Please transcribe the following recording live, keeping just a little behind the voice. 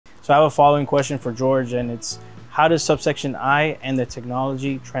So I have a following question for George, and it's how does Subsection I and the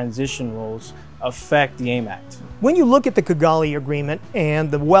technology transition rules affect the AIM Act? When you look at the Kigali Agreement and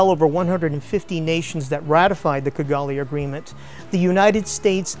the well over 150 nations that ratified the Kigali Agreement, the United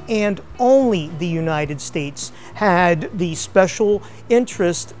States and only the United States had the special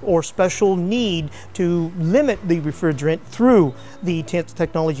interest or special need to limit the refrigerant through the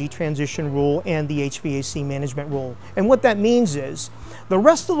technology transition rule and the HVAC management rule. And what that means is the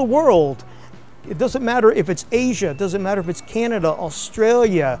rest of the world, it doesn't matter if it's Asia, it doesn't matter if it's Canada,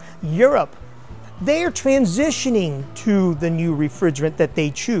 Australia, Europe, they are transitioning to the new refrigerant that they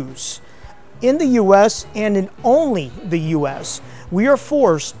choose. In the US and in only the US, we are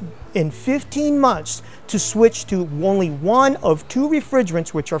forced in 15 months to switch to only one of two refrigerants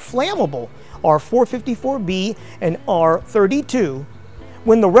which are flammable, R454B and R32,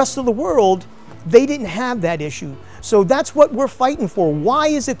 when the rest of the world, they didn't have that issue. So that's what we're fighting for. Why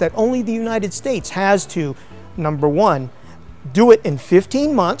is it that only the United States has to, number one, do it in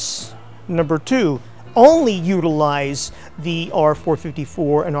 15 months, number two, only utilize the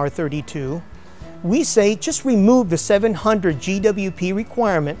R454 and R32. We say just remove the 700 GWP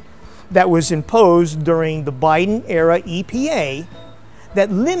requirement that was imposed during the Biden era EPA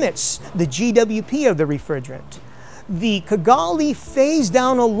that limits the GWP of the refrigerant. The Kigali phase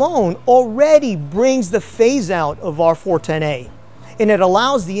down alone already brings the phase out of R410A, and it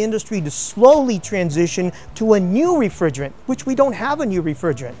allows the industry to slowly transition to a new refrigerant, which we don't have a new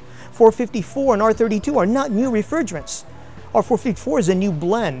refrigerant. 454 and R32 are not new refrigerants. R454 is a new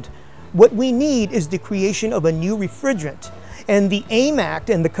blend. What we need is the creation of a new refrigerant. And the AIM Act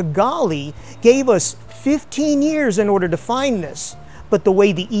and the Kigali gave us 15 years in order to find this. But the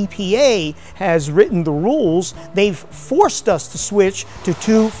way the EPA has written the rules, they've forced us to switch to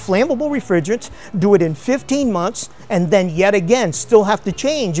two flammable refrigerants, do it in 15 months, and then yet again still have to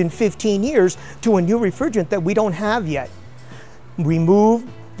change in 15 years to a new refrigerant that we don't have yet. Remove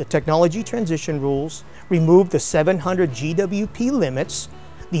the technology transition rules, remove the 700 GWP limits,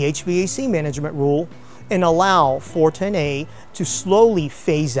 the HVAC management rule, and allow 410A to slowly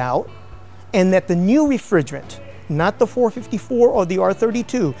phase out, and that the new refrigerant, not the 454 or the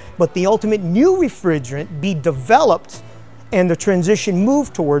R32, but the ultimate new refrigerant be developed and the transition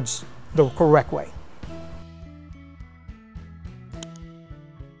move towards the correct way.